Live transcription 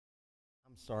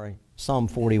Sorry, Psalm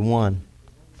 41.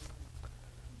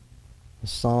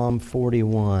 Psalm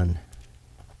 41.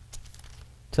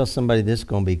 Tell somebody this is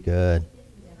going to be good.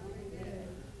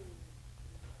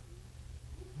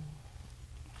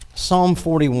 Psalm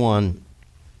 41.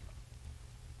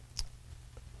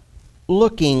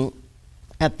 Looking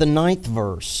at the 9th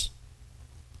verse,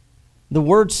 the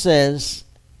word says,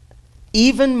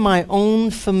 "Even my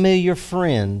own familiar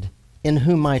friend in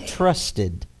whom I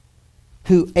trusted,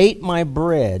 who ate my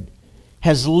bread,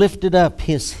 has lifted up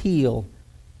his heel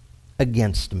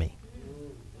against me."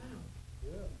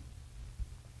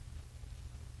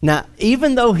 Now,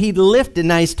 even though he lifted,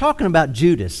 now he's talking about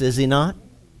Judas, is he not?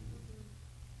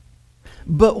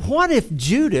 But what if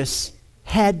Judas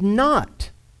had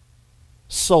not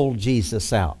sold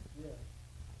Jesus out?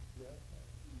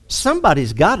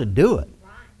 Somebody's got to do it.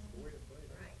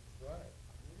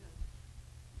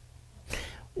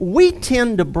 We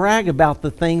tend to brag about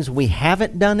the things we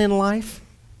haven't done in life,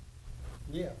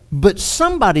 but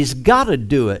somebody's got to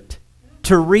do it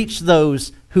to reach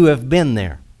those who have been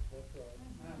there.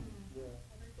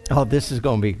 Oh, this is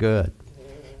going to be good.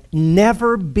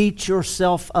 Never beat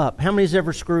yourself up. How many's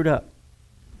ever screwed up?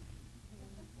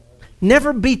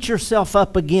 Never beat yourself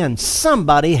up again.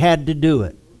 Somebody had to do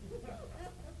it.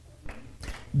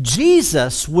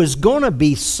 Jesus was going to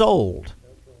be sold,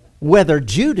 whether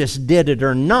Judas did it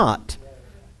or not,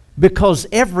 because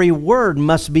every word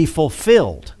must be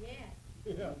fulfilled.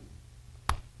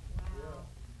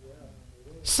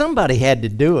 Somebody had to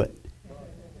do it.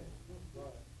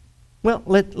 Well,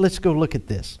 let's go look at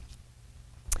this.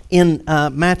 In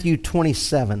Matthew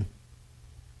 27,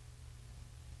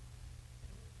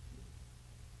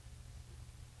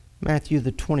 Matthew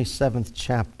the 27th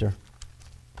chapter.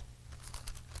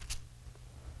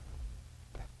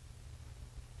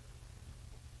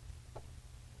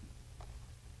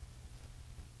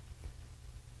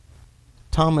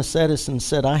 Thomas Edison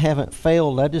said, "I haven't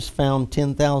failed. I just found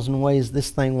 10,000 ways this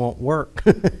thing won't work."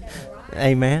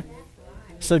 Amen.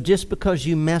 So just because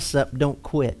you mess up, don't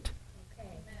quit.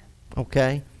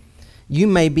 Okay? You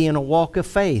may be in a walk of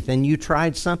faith and you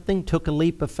tried something, took a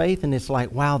leap of faith, and it's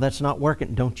like, wow, that's not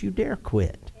working. Don't you dare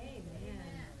quit.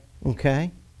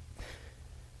 Okay?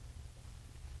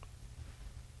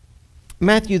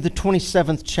 Matthew the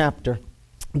 27th chapter,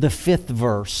 the 5th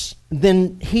verse.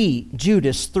 "Then he,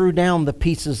 Judas, threw down the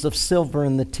pieces of silver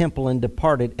in the temple and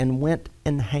departed and went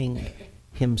and hanged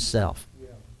himself."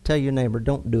 Tell your neighbor,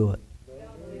 don't do it.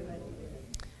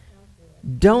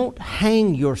 Don't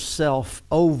hang yourself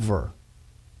over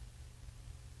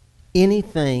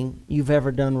anything you've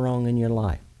ever done wrong in your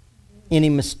life. Any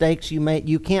mistakes you made,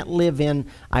 you can't live in,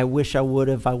 "I wish I would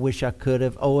have, I wish I could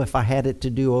have, oh, if I had it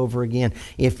to do over again."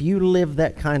 If you live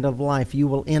that kind of life, you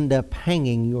will end up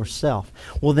hanging yourself.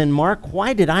 Well then, Mark,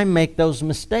 why did I make those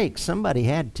mistakes? Somebody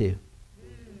had to.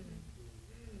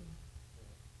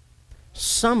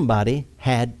 Somebody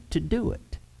had to do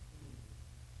it.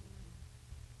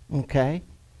 Okay?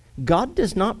 God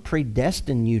does not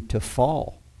predestine you to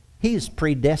fall. He has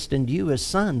predestined you as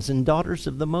sons and daughters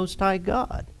of the Most High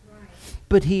God.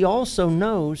 But He also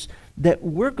knows that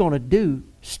we're going to do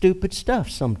stupid stuff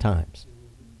sometimes.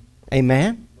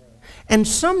 Amen? And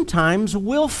sometimes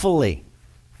willfully.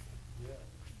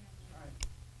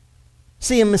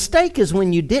 See, a mistake is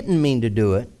when you didn't mean to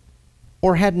do it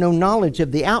or had no knowledge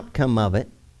of the outcome of it.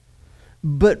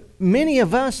 But many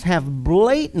of us have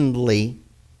blatantly,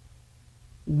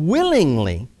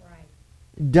 willingly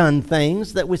done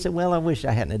things that we say, well, I wish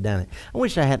I hadn't have done it. I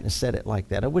wish I hadn't have said it like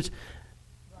that. I wish...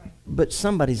 But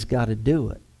somebody's got to do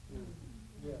it.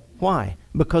 Why?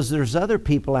 Because there's other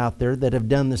people out there that have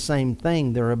done the same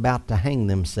thing. They're about to hang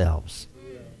themselves.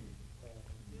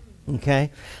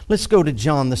 Okay? Let's go to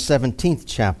John the 17th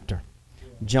chapter.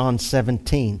 John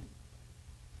 17.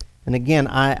 And again,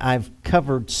 I've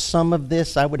covered some of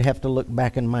this. I would have to look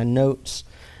back in my notes.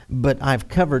 But I've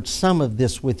covered some of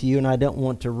this with you, and I don't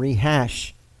want to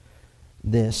rehash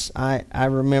this. I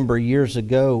remember years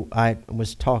ago I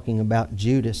was talking about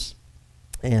Judas,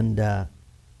 and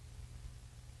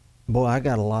boy, I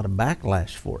got a lot of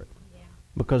backlash for it,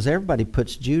 because everybody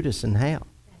puts Judas in hell.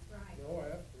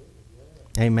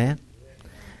 Amen.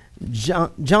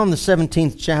 John the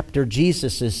 17th chapter,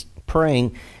 Jesus is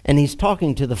praying, and He's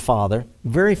talking to the Father.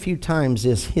 Very few times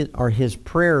are His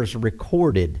prayers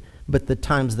recorded, but the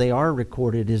times they are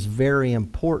recorded is very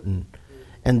important.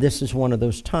 And this is one of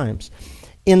those times.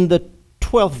 In the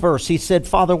 12th verse, He said,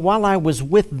 "Father, while I was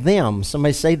with them,"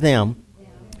 somebody say them.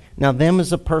 Now, them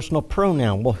is a personal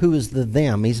pronoun. Well, who is the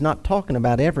them? He's not talking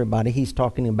about everybody. He's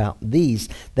talking about these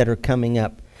that are coming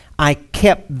up. "I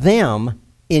kept them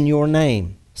in your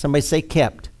name." Somebody say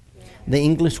kept. The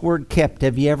English word kept,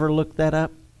 have you ever looked that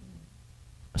up?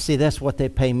 See, that's what they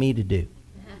pay me to do.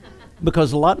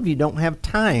 Because a lot of you don't have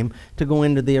time to go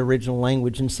into the original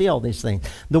language and see all these things.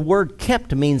 The word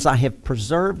kept means I have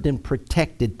preserved and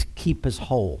protected to keep us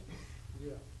whole.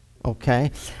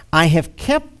 Okay? I have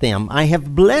kept them. I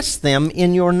have blessed them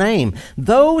in your name.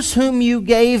 Those whom you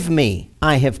gave me,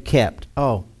 I have kept.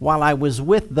 Oh, while I was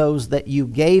with those that you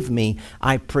gave me,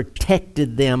 I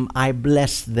protected them. I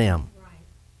blessed them.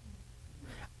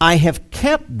 I have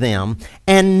kept them,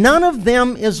 and none of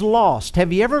them is lost.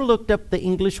 Have you ever looked up the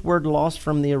English word lost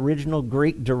from the original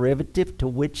Greek derivative to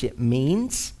which it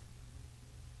means?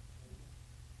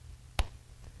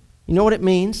 You know what it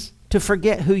means? To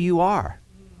forget who you are.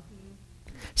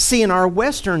 See, in our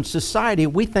Western society,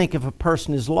 we think if a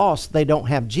person is lost, they don't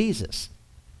have Jesus.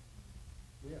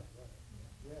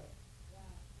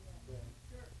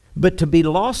 But to be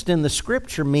lost in the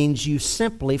Scripture means you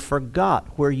simply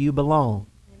forgot where you belong.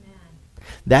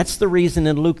 That's the reason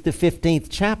in Luke the 15th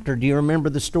chapter, do you remember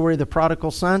the story of the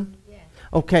prodigal son? Yes.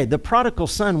 Okay, the prodigal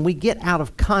son, we get out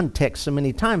of context so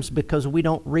many times because we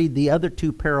don't read the other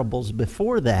two parables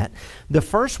before that. The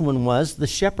first one was the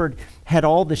shepherd had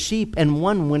all the sheep and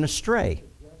one went astray.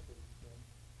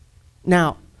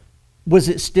 Now, was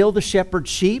it still the shepherd's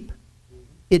sheep?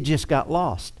 It just got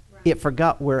lost. It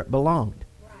forgot where it belonged.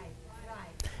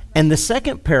 And the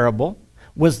second parable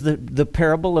was the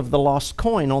parable of the lost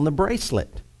coin on the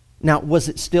bracelet. Now, was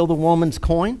it still the woman's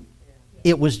coin?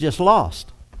 It was just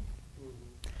lost.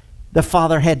 The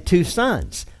father had two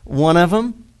sons. One of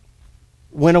them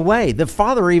went away. The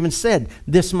father even said,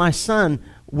 "This my son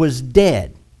was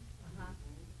dead."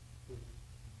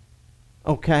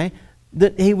 Okay?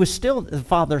 That he was still the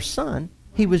father's son.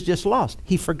 He was just lost.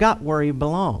 He forgot where he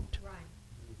belonged.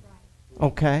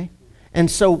 Okay? And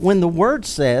so when the word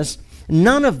says,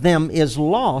 none of them is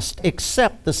lost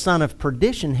except the son of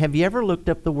perdition. Have you ever looked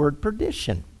up the word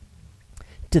perdition?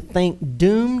 To think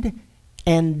doomed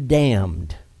and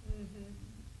damned.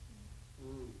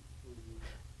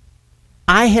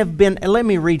 I have been, let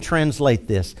me retranslate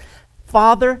this.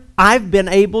 Father, I've been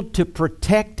able to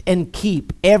protect and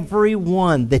keep every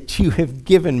one that you have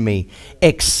given me,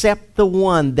 except the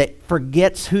one that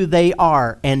forgets who they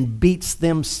are and beats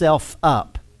themselves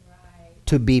up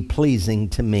to be pleasing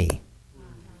to me.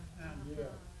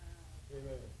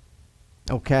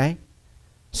 Okay?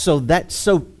 So that's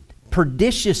so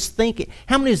pernicious thinking.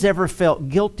 How many has ever felt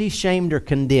guilty, shamed, or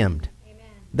condemned? Amen.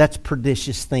 That's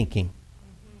pernicious thinking.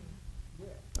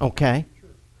 Okay?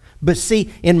 But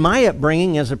see, in my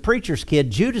upbringing as a preacher's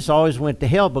kid, Judas always went to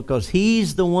hell because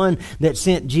he's the one that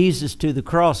sent Jesus to the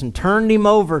cross and turned him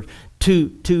over to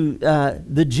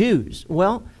the Jews.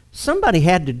 Well, somebody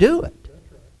had to do it.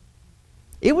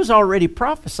 It was already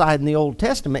prophesied in the Old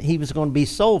Testament he was going to be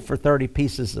sold for 30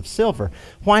 pieces of silver.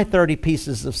 Why 30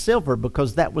 pieces of silver?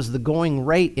 Because that was the going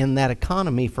rate in that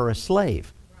economy for a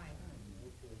slave.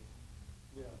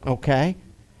 Okay?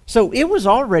 So it was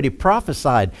already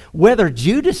prophesied. Whether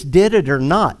Judas did it or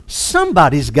not,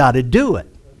 somebody's got to do it.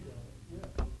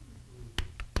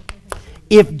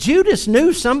 If Judas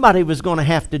knew somebody was going to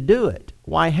have to do it,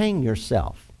 why hang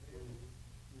yourself?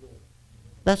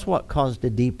 That's what caused a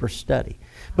deeper study.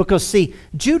 Because, see,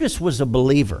 Judas was a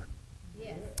believer.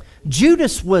 Yes.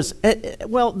 Judas was,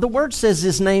 well, the word says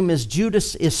his name is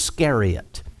Judas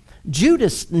Iscariot.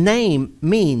 Judas' name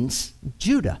means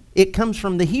Judah. It comes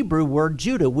from the Hebrew word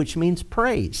Judah, which means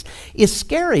praise.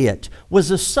 Iscariot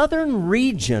was a southern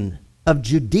region of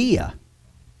Judea.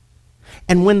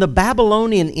 And when the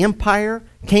Babylonian Empire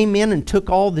came in and took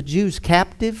all the Jews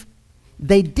captive,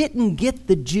 they didn't get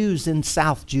the Jews in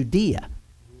South Judea.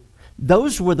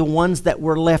 Those were the ones that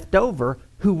were left over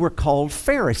who were called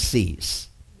Pharisees.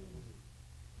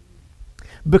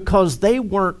 Because they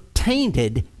weren't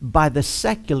tainted by the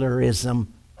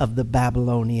secularism of the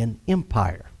Babylonian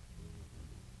Empire.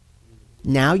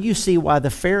 Now you see why the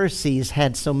Pharisees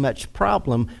had so much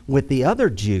problem with the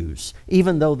other Jews,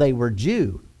 even though they were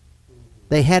Jew.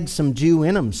 They had some Jew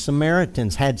in them.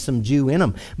 Samaritans had some Jew in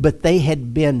them. But they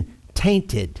had been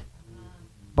tainted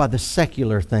by the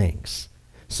secular things.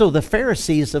 So the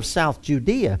Pharisees of South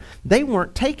Judea, they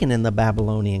weren't taken in the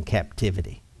Babylonian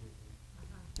captivity.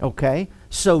 Okay?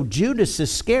 So Judas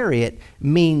Iscariot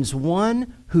means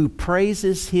one who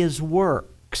praises his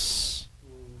works.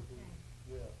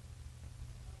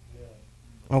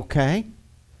 Okay?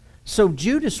 So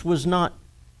Judas was not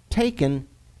taken,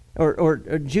 or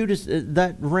Judas,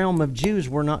 that realm of Jews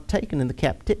were not taken in the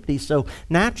captivity. So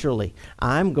naturally,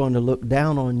 I'm going to look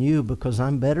down on you because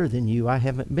I'm better than you. I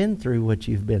haven't been through what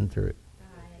you've been through.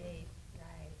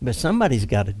 But somebody's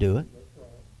got to do it.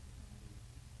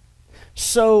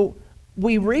 So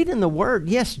we read in the Word,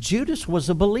 yes, Judas was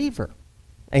a believer.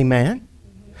 Amen?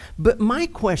 But my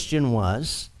question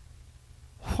was,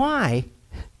 why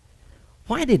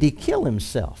did he kill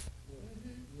himself?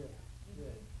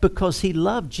 Because he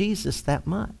loved Jesus that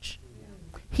much.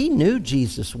 He knew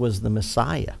Jesus was the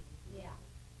Messiah.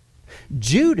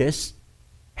 Judas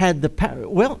had the power.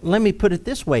 Well, let me put it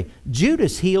this way.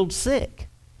 Judas healed sick.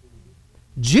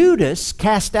 Judas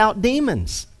cast out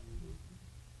demons.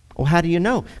 Well, how do you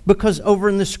know? Because over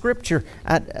in the scripture,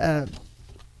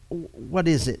 what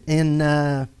is it? In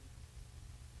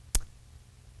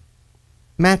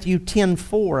Matthew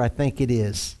 10:4, I think it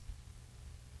is.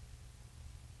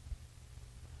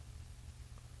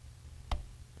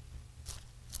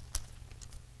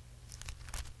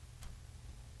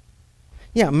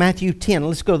 Yeah, Matthew 10.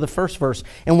 Let's go to the first verse.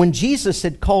 And when Jesus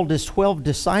had called his 12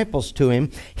 disciples to him,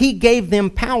 he gave them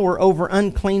power over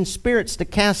unclean spirits to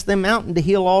cast them out and to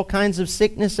heal all kinds of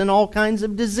sickness and all kinds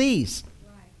of disease.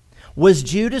 Right. Was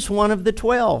Judas one of the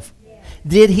 12? Yes.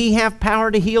 Did he have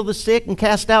power to heal the sick and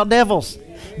cast out devils?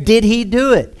 Yes. Did he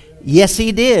do it? Yes,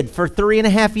 he did. For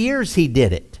 3.5 years he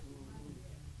did it.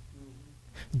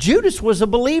 Judas was a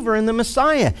believer in the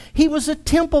Messiah. He was a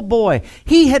temple boy.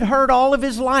 He had heard all of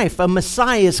his life, a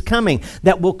Messiah is coming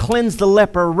that will cleanse the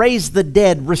leper, raise the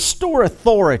dead, restore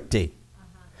authority.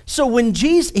 So when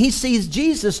he sees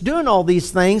Jesus doing all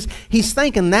these things, he's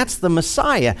thinking that's the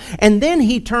Messiah. And then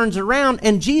he turns around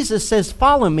and Jesus says,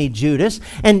 "Follow me, Judas."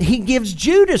 And he gives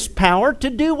Judas power to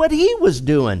do what he was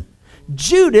doing.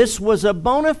 Judas was a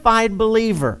bona fide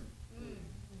believer.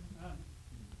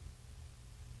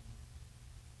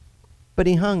 But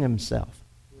he hung himself.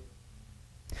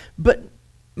 But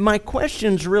my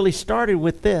questions really started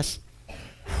with this.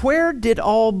 Where did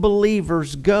all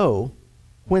believers go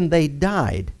when they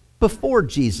died, before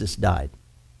Jesus died?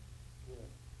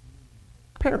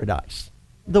 Paradise.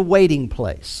 The waiting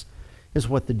place is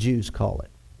what the Jews call it.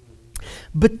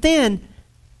 But then,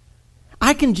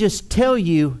 I can just tell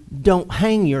you, don't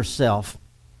hang yourself.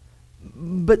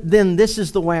 But then this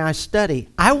is the way I study.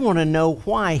 I want to know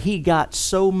why he got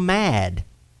so mad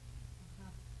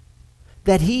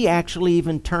that he actually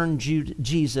even turned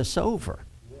Jesus over.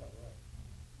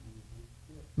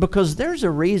 Because there's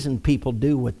a reason people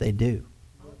do what they do.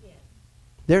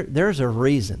 There's a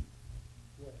reason.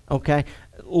 Okay?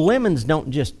 Lemons don't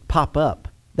just pop up.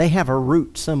 They have a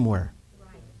root somewhere.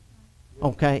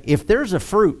 Okay? If there's a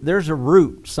fruit, there's a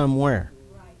root somewhere.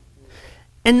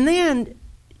 And then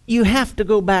you have to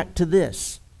go back to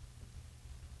this.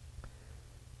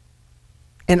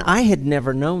 And I had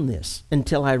never known this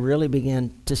until I really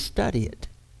began to study it.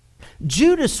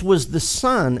 Judas was the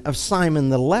son of Simon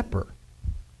the leper,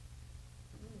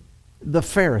 the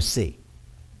Pharisee.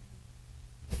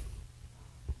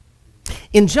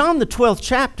 In John the 12th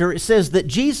chapter, it says that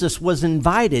Jesus was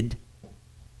invited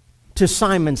to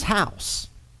Simon's house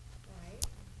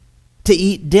to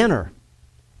eat dinner.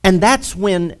 And that's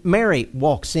when Mary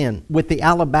walks in with the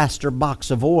alabaster box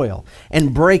of oil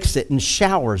and breaks it and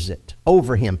showers it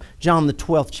over him. John the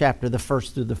 12th chapter, the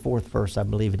 1st through the 4th verse, I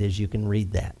believe it is. You can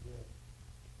read that.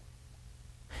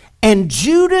 And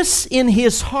Judas in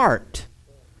his heart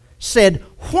said,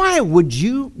 "Why would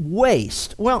you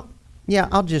waste?" Well, yeah,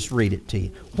 I'll just read it to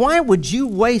you. "Why would you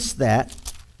waste that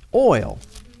oil?"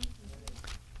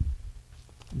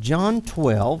 John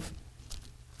 12.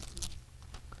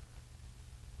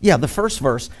 Yeah, the first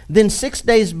verse. "Then 6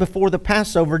 days before the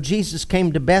Passover, Jesus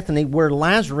came to Bethany, where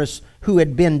Lazarus, who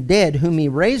had been dead, whom he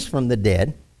raised from the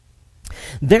dead.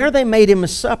 There they made him a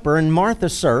supper, and Martha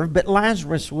served, but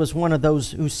Lazarus was one of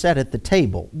those who sat at the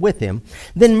table with him.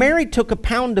 Then Mary took a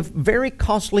pound of very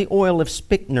costly oil of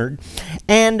spikenard,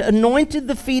 and anointed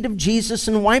the feet of Jesus,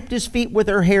 and wiped his feet with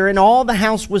her hair, and all the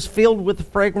house was filled with the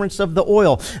fragrance of the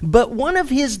oil. But one of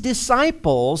his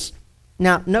disciples..."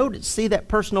 Now, notice, see that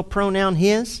personal pronoun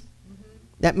his?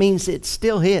 That means it's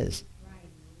still his.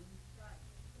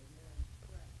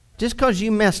 Just because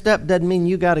you messed up doesn't mean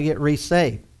you got to get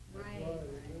resaved.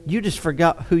 You just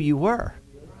forgot who you were.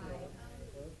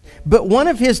 But one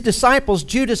of his disciples,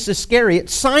 Judas Iscariot,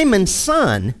 Simon's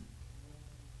son,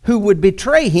 who would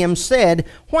betray him, said,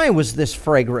 "Why was this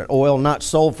fragrant oil not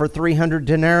sold for 300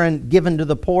 denarii and given to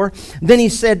the poor?" Then he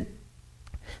said,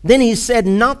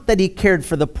 not that he cared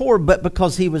for the poor, but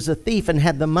because he was a thief and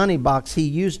had the money box, he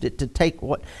used it to take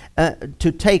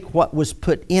what was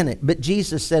put in it. But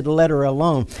Jesus said, "Let her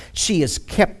alone. She has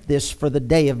kept this for the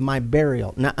day of my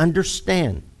burial." Now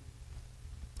understand,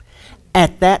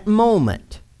 at that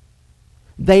moment,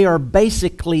 they are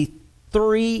basically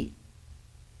 3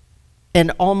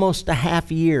 and almost a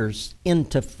half years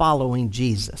into following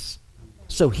Jesus.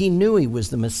 So he knew he was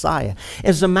the Messiah.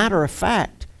 As a matter of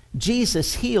fact,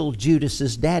 Jesus healed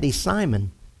Judas's daddy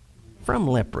Simon from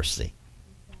leprosy.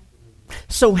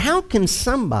 So how can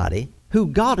somebody who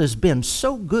God has been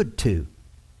so good to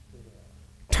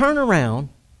turn around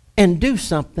and do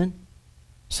something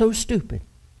so stupid?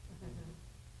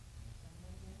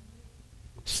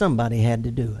 Somebody had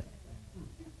to do it.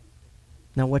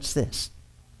 Now what's this?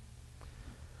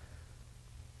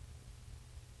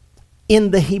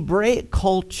 In the Hebraic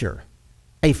culture,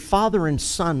 a father and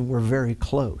son were very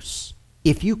close.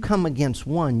 If you come against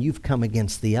one, you've come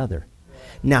against the other.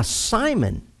 Now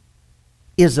Simon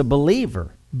is a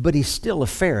believer, but he's still a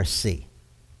Pharisee.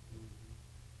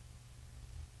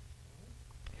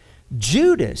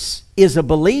 Judas is a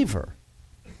believer,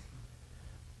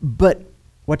 but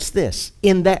what's this?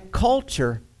 In that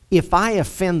culture, if I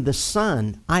offend the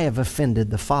son, I have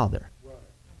offended the father.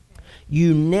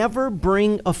 You never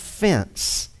bring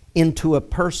offense into a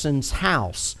person's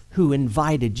house who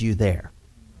invited you there.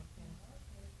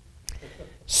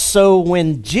 So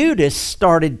when Judas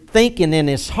started thinking in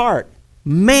his heart,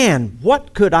 man,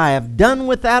 what could I have done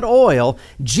with that oil?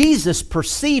 Jesus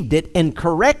perceived it and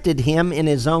corrected him in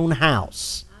his own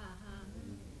house.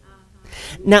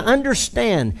 Now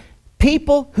understand,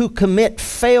 people who commit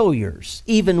failures,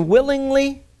 even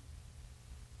willingly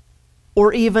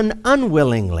or even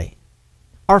unwillingly,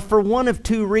 are for one of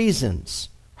two reasons: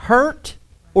 hurt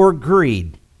or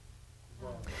greed.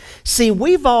 See,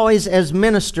 we've always, as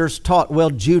ministers, taught, well,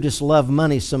 Judas loved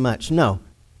money so much. No.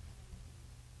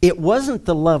 It wasn't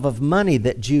the love of money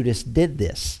that Judas did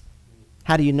this.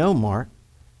 How do you know, Mark?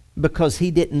 Because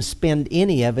he didn't spend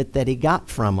any of it that he got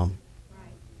from them.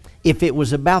 If it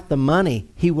was about the money,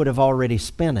 he would have already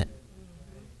spent it.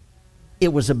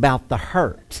 It was about the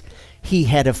hurt. He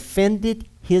had offended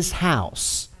his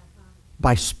house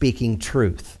by speaking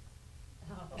truth.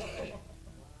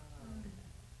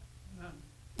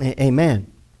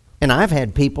 Amen. And I've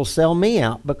had people sell me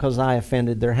out because I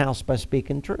offended their house by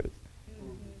speaking truth.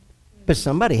 But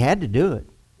somebody had to do it.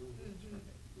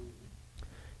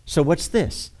 So what's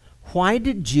this? Why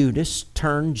did Judas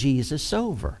turn Jesus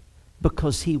over?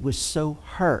 Because he was so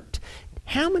hurt.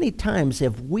 How many times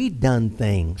have we done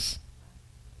things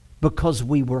because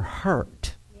we were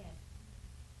hurt?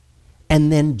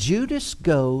 And then Judas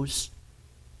goes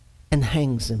and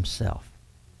hangs himself.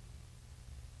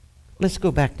 Let's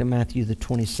go back to Matthew, the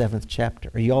 27th chapter.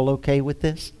 Are you all okay with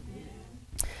this?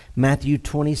 Matthew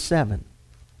 27.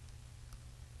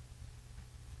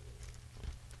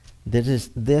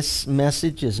 This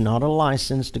message is not a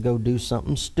license to go do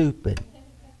something stupid.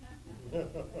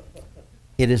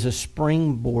 It is a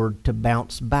springboard to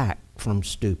bounce back from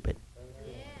stupid.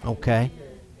 Okay?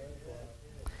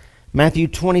 Matthew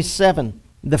 27,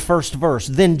 the first verse.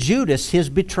 Then Judas, his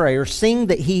betrayer, seeing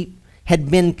that he had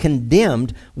been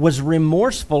condemned, was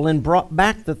remorseful and brought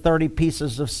back the 30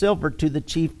 pieces of silver to the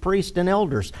chief priests and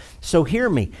elders. So hear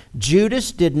me.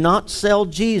 Judas did not sell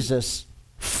Jesus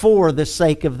for the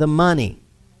sake of the money,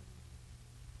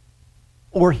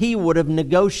 or he would have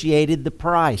negotiated the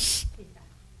price.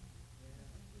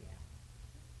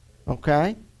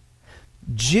 Okay?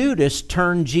 Judas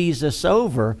turned Jesus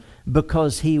over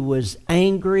because he was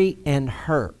angry and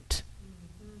hurt,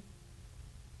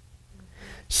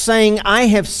 saying, I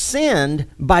have sinned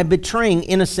by betraying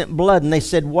innocent blood. And they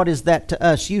said, what is that to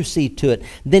us? You see to it.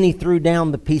 Then he threw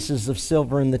down the pieces of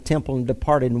silver in the temple and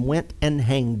departed and went and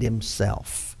hanged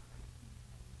himself.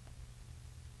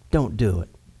 Don't do it.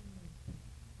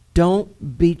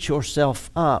 Don't beat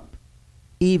yourself up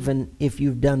even if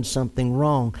you've done something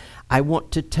wrong. I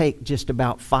want to take just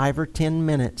about 5 or 10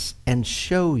 minutes and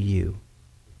show you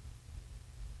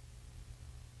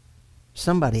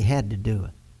somebody had to do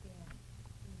it.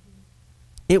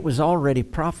 It was already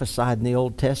prophesied in the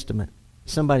Old Testament.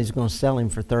 Somebody's going to sell him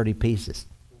for 30 pieces.